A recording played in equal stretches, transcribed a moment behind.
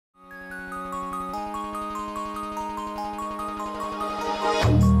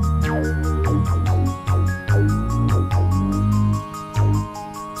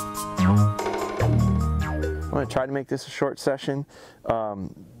going to try to make this a short session. I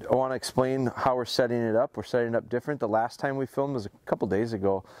want to explain how we're setting it up. We're setting it up different. The last time we filmed was a couple days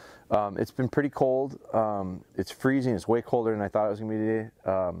ago. It's been pretty cold. It's freezing. It's way colder than I thought it was going to be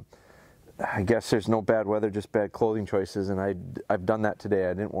today. I guess there's no bad weather, just bad clothing choices, and I've done that today.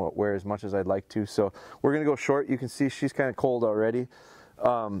 I didn't wear as much as I'd like to, so we're going to go short. You can see she's kind of cold already.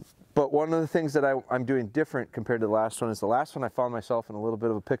 But one of the things that I'm doing different compared to the last one is the last one I found myself in a little bit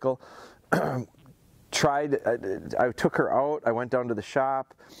of a pickle. I took her out, I went down to the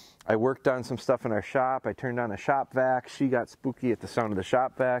shop, I worked on some stuff in our shop, I turned on a shop vac, she got spooky at the sound of the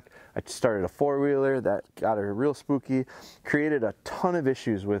shop vac, I started a four-wheeler, that got her real spooky, created a ton of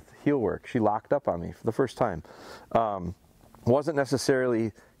issues with heel work. She locked up on me for the first time. Wasn't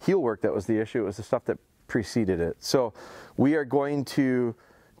necessarily heel work that was the issue, it was the stuff that preceded it. So we are going to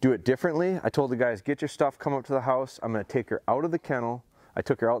do it differently. I told the guys, get your stuff, come up to the house, I'm going to take her out of the kennel. I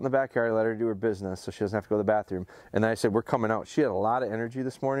took her out in the backyard, let her do her business so she doesn't have to go to the bathroom. And then I said, we're coming out. She had a lot of energy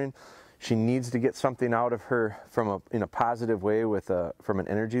this morning. She needs to get something out of her in a positive way from an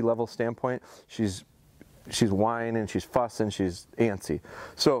energy level standpoint. She's whining, she's fussing, she's antsy.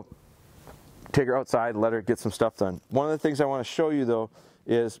 So take her outside, let her get some stuff done. One of the things I want to show you though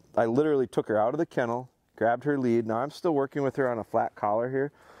is I literally took her out of the kennel, grabbed her lead. Now I'm still working with her on a flat collar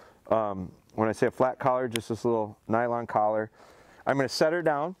here. When I say a flat collar, just this little nylon collar. I'm going to set her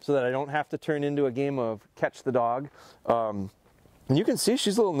down so that I don't have to turn into a game of catch the dog. And you can see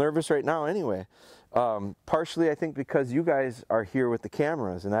she's a little nervous right now anyway. Partially I think because you guys are here with the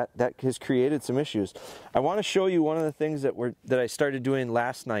cameras, and that has created some issues. I want to show you one of the things that I started doing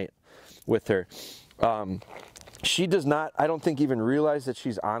last night with her. She does not, I don't think, even realize that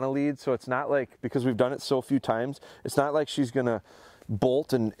she's on a lead, so it's not like, because we've done it so few times, it's not like she's going to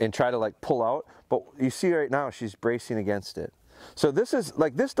bolt and try to like pull out, but you see right now she's bracing against it. So this is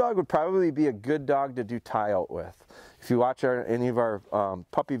like, this dog would probably be a good dog to do tie out with. If you watch any of our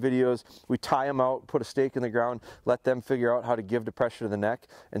puppy videos, we tie them out, put a stake in the ground, let them figure out how to give the pressure to the neck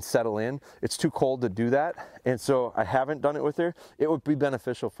and settle in. It's too cold to do that, and so I haven't done it with her. It would be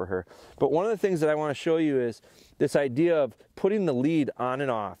beneficial for her. But one of the things that I want to show you is this idea of putting the lead on and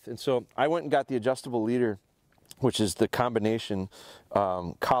off. And so I went and got the adjustable leader, which is the combination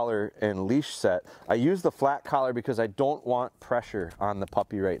collar and leash set. I use the flat collar because I don't want pressure on the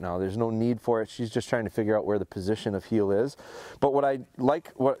puppy right now. There's no need for it. She's just trying to figure out where the position of heel is. But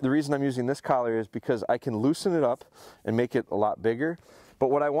the reason I'm using this collar is because I can loosen it up and make it a lot bigger.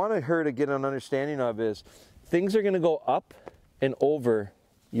 But what I wanted her to get an understanding of is things are going to go up and over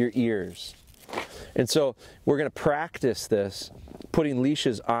your ears. And so we're going to practice this, putting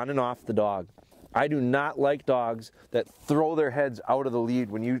leashes on and off the dog. I do not like dogs that throw their heads out of the lead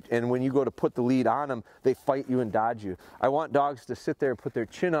when you go to put the lead on them, they fight you and dodge you. I want dogs to sit there and put their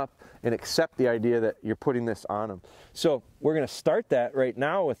chin up and accept the idea that you're putting this on them. So we're going to start that right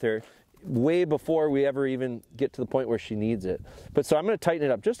now with her, way before we ever even get to the point where she needs it. But so I'm going to tighten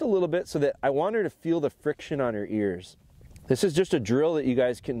it up just a little bit so that I want her to feel the friction on her ears. This is just a drill that you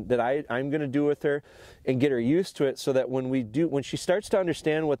guys can, that I'm going to do with her and get her used to it, so that when she starts to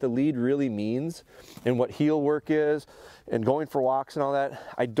understand what the lead really means and what heel work is and going for walks and all that,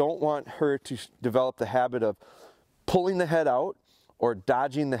 I don't want her to develop the habit of pulling the head out or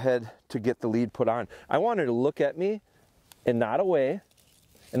dodging the head to get the lead put on. I want her to look at me and nod away,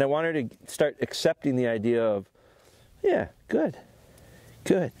 and I want her to start accepting the idea of, yeah, good,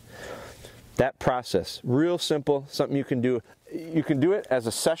 good. That process, real simple, something you can do. You can do it as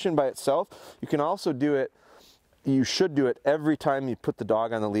a session by itself. You can also do it, you should do it every time you put the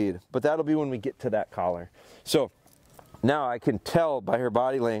dog on the lead, but that'll be when we get to that collar. So now I can tell by her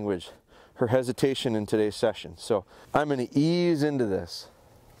body language, her hesitation in today's session. So I'm going to ease into this,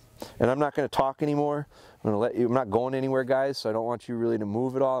 and I'm not going to talk anymore. I'm going to let you, I'm not going anywhere, guys, so I don't want you really to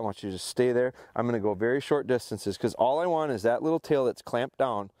move at all. I want you to just stay there. I'm going to go very short distances, because all I want is that little tail that's clamped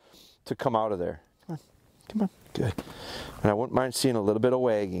down to come out of there. Come on, come on, good. And I wouldn't mind seeing a little bit of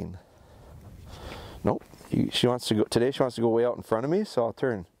wagging. Nope, she wants to go, today she wants to go way out in front of me, so I'll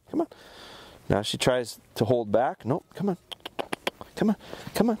turn. Come on. Now she tries to hold back. Nope, come on. Come on,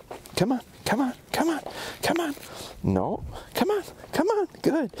 come on, come on, come on, come on, come on. No, come on, come on,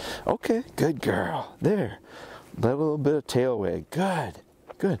 good. Okay, good girl, there. A little bit of tail wag, good,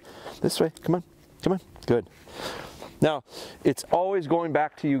 good. This way, come on, good. Now, it's always going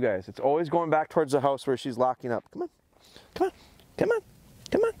back to you guys. It's always going back towards the house where she's locking up. Come on, come on, come on,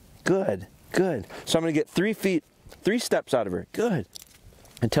 come on. Good, good. So I'm going to get 3 steps out of her. Good.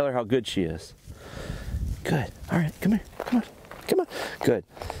 And tell her how good she is. Good. All right, come here. Come on. Come on. Good.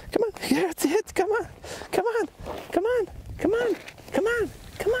 Come on. Yeah, it's it. Come on. Come on. Come on. Come on. Come on.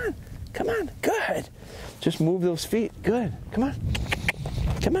 Come on. Come on. Good. Just move those feet. Good. Come on.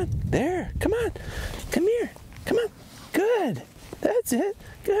 Come on. There. Come on. Come here. Come on. Good. That's it.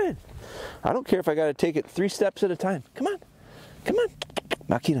 Good. I don't care if I got to take it 3 steps at a time. Come on. Come on.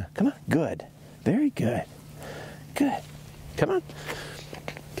 Makina, come on. Good. Very good. Good. Come on.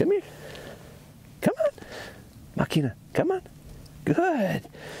 Come here. Come on. Makina, come on. Good.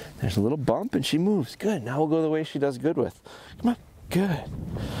 There's a little bump and she moves. Good. Now we'll go the way she does good with. Come on. Good.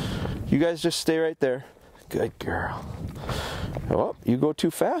 You guys just stay right there. Good girl. Oh, you go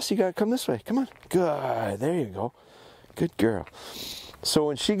too fast. You got to come this way. Come on. Good. There you go. Good girl. So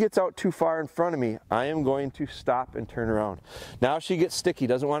when she gets out too far in front of me, I am going to stop and turn around. Now she gets sticky,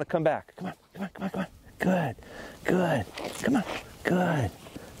 doesn't want to come back. Come on, come on, come on, come on. Good, good. Come on, good,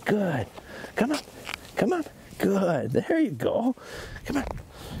 good. Come on, come on, good. There you go. Come on,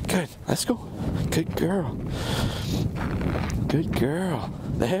 good. Let's go. Good girl. Good girl.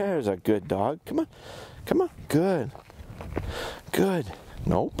 There's a good dog. Come on, come on. Good, good.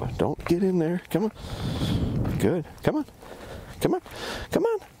 Nope, don't get in there. Come on. Good. Come on. Come on, come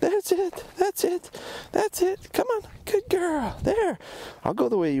on, that's it, that's it, that's it, come on, good girl, there, I'll go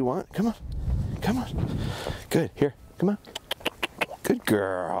the way you want, come on, come on, good, here, come on, good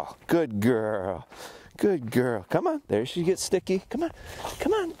girl, good girl, good girl, come on, there she gets sticky, come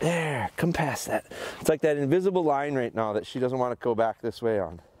on, there, come past that, it's like that invisible line right now that she doesn't want to go back this way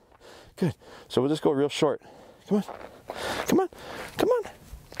on, good, so we'll just go real short, come on, come on, come on,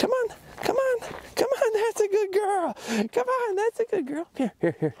 come on, come on, come on, that's a good girl. Come on, that's a good girl. Here,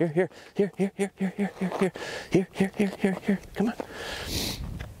 here, here, here, here, here, here, here, here, here, here, here, here, here, here, here, here. Come on.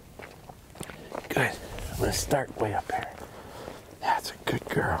 Good. I'm gonna start way up here. That's a good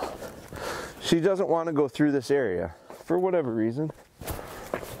girl. She doesn't want to go through this area for whatever reason.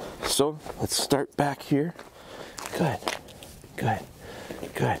 So let's start back here. Good, good,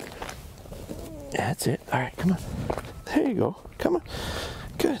 good. That's it. All right, come on. There you go. Come on.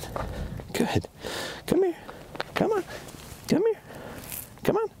 Good. Good. Come here. Come on. Come here.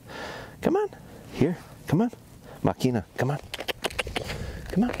 Come on. Come on. Here. Come on. Makina. Come on.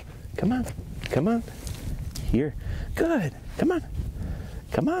 Come on. Come on. Come on. Here. Good. Come on.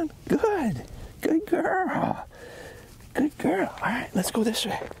 Come on. Good. Good girl. Good girl. All right. Let's go this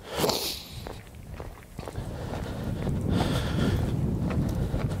way.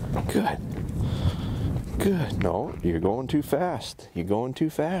 Good. Good. No, you're going too fast. You're going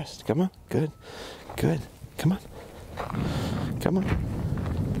too fast. Come on. Good. Good. Come on. Come on.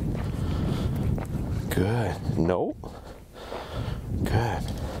 Good. No. Good.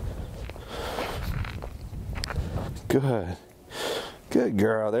 Good. Good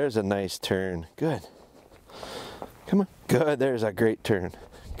girl. There's a nice turn. Good. Come on. Good. There's a great turn.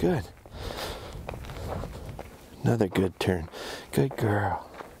 Good. Another good turn. Good girl.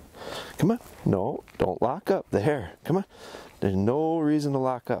 Come on. No, don't lock up. There. Come on. There's no reason to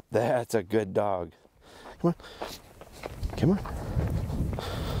lock up. That's a good dog. Come on. Come on.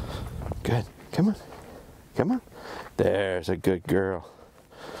 Good. Come on. Come on. There's a good girl.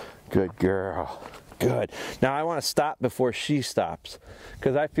 Good girl. Good. Now I want to stop before she stops,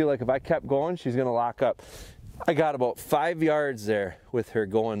 because I feel like if I kept going, she's going to lock up. I got about 5 yards there with her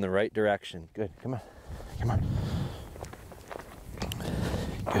going the right direction. Good. Come on. Come on.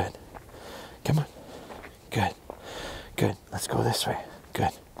 Good. Come on. Good. Good. Let's go this way. Good.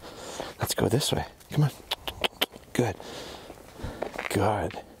 Let's go this way. Come on. Good.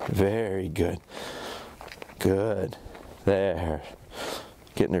 Good. Very good. Good. There.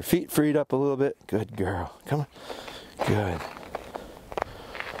 Getting her feet freed up a little bit. Good girl. Come on. Good.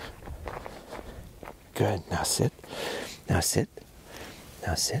 Good. Now sit. Now sit.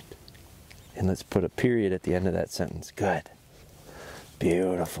 Now sit. And let's put a period at the end of that sentence. Good.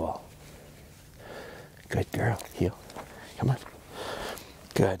 Beautiful. Good girl. Heel. Come on.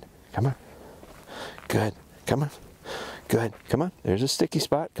 Good. Come on. Good. Come on. Good. Come on. There's a sticky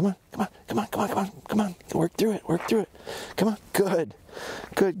spot. Come on. Come on. Come on. Come on. Come on. Come on. Work through it. Work through it. Come on. Good.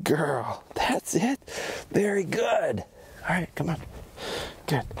 Good girl. That's it. Very good. All right. Come on.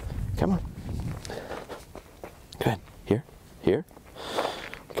 Good. Come on. Good. Here. Here.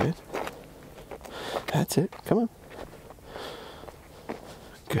 Good. That's it. Come on.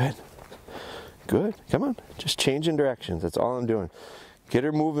 Good. Good. Come on. Just changing directions. That's all I'm doing. Get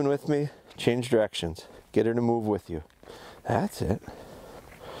her moving with me. Change directions. Get her to move with you. That's it.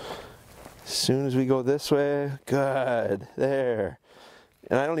 As soon as we go this way, good. There.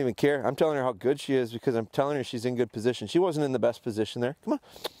 And I don't even care. I'm telling her how good she is because I'm telling her she's in good position. She wasn't in the best position there. Come on.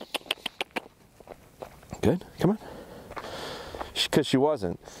 Good. Come on. Because she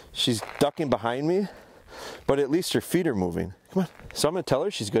wasn't. She's ducking behind me, but at least her feet are moving. come on. So I'm gonna tell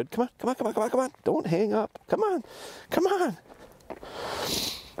her she's good. Come on, come on, come on, come on, come on. Don't hang up. Come on, come on.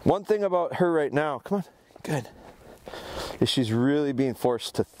 One thing about her right now, come on, good, is she's really being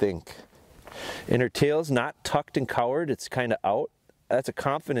forced to think. And her tail's not tucked and cowered, it's kind of out. That's a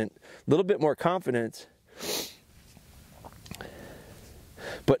confident, little bit more confidence,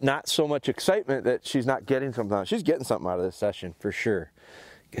 but not so much excitement that she's not getting something out. She's getting something out of this session, for sure.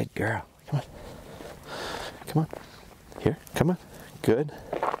 Good girl, come on. Come on, here, come on, good.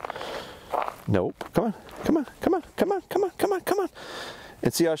 Nope, come on, come on, come on, come on, come on, come on, come on.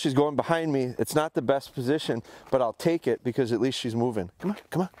 And see how she's going behind me? It's not the best position, but I'll take it because at least she's moving. Come on,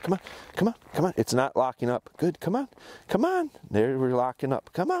 come on, come on, come on, come on. It's not locking up. Good, come on, come on. There, we're locking up.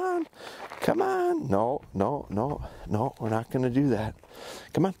 Come on, come on. No, no, no, no, we're not gonna do that.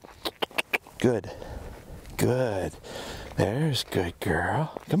 Come on. Good, good. There's good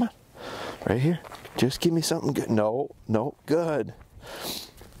girl. Come on, right here. Just give me something good. No, no, good.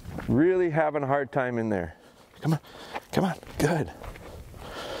 Really having a hard time in there. Come on, come on, good.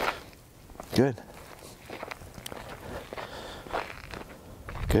 Good.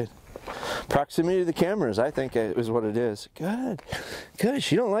 Good. Proximity to the cameras, I think, is what it is. Good. Good.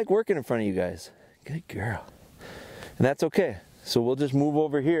 She don't like working in front of you guys. Good girl. And that's okay. So we'll just move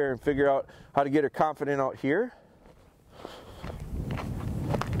over here and figure out how to get her confident out here.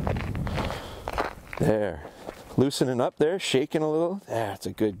 There. Loosening up there, shaking a little. That's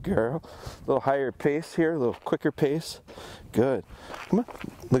a good girl. A little higher pace here, a little quicker pace. Good. Come on.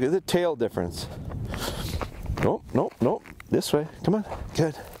 Look at the tail difference. Nope, nope, nope. This way. Come on.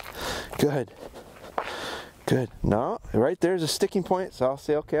 Good. Good. Good. No, right there's a sticking point, so I'll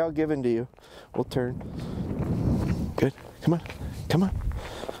say, okay, I'll give in to you. We'll turn. Good. Come on. Come on.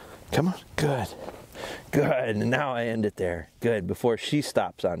 Come on. Good. Good. And now I end it there. Good. Before she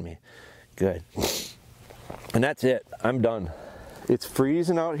stops on me. Good. And that's it. I'm done. It's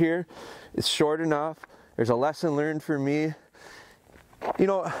freezing out here. It's short enough. There's a lesson learned for me. You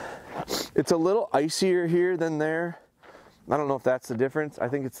know, it's a little icier here than there. I don't know if that's the difference. I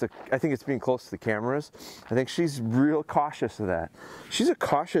think it's being close to the cameras. I think she's real cautious of that. She's a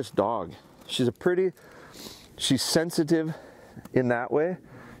cautious dog. She's sensitive in that way.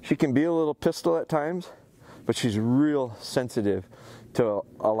 She can be a little pistol at times, but she's real sensitive to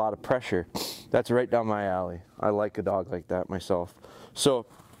a lot of pressure. That's right down my alley. I like a dog like that myself. So,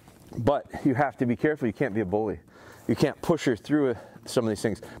 but you have to be careful. You can't be a bully. You can't push her through some of these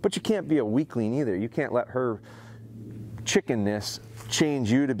things. But you can't be a weakling either. You can't let her chickenness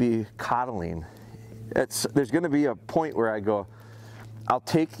change you to be coddling. There's going to be a point where I go,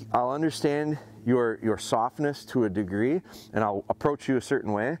 I'll understand your softness to a degree, and I'll approach you a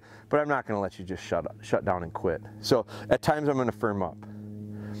certain way, but I'm not going to let you just shut down and quit. So at times I'm going to firm up.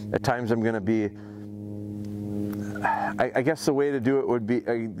 At times I'm going to be, I guess the way to do it would be,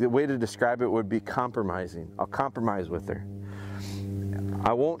 the way to describe it would be compromising. I'll compromise with her.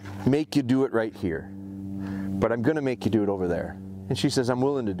 I won't make you do it right here, but I'm going to make you do it over there. And she says, I'm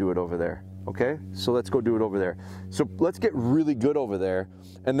willing to do it over there. Okay, so let's go do it over there. So let's get really good over there,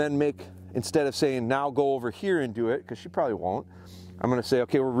 and then instead of saying, now go over here and do it, because she probably won't, I'm going to say,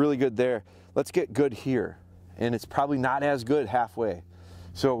 okay, we're really good there. Let's get good here. And it's probably not as good halfway.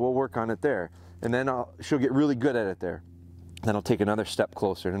 So we'll work on it there. And then she'll get really good at it there. Then I'll take another step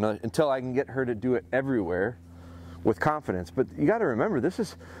closer until I can get her to do it everywhere with confidence. But you got to remember, this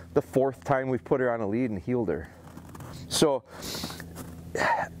is the 4th time we've put her on a lead and healed her. So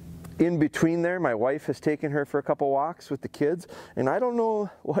in between there, my wife has taken her for a couple walks with the kids, and I don't know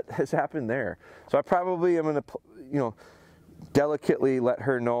what has happened there. So I probably am going to, delicately let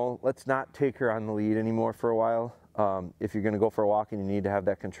her know, let's not take her on the lead anymore for a while. If you're going to go for a walk and you need to have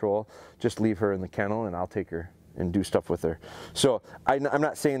that control, just leave her in the kennel and I'll take her and do stuff with her. So I'm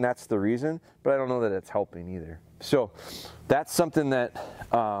not saying that's the reason, but I don't know that it's helping either. So that's something that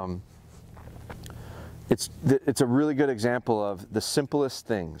it's a really good example of the simplest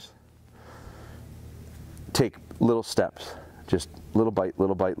things. Take little steps, just little bite,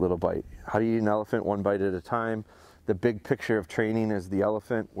 little bite, little bite. How do you eat an elephant? 1 bite at a time. The big picture of training is the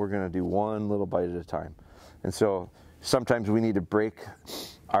elephant. We're going to do 1 little bite at a time. And so sometimes we need to break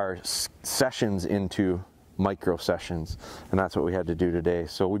our sessions into micro sessions, and that's what we had to do today.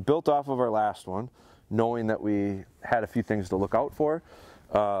 So we built off of our last one, knowing that we had a few things to look out for.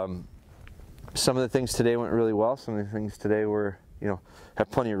 Some of the things today went really well. Some of the things today were,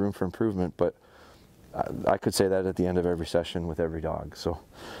 have plenty of room for improvement, but I could say that at the end of every session with every dog. So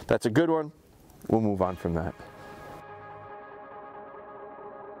that's a good one. We'll move on from that.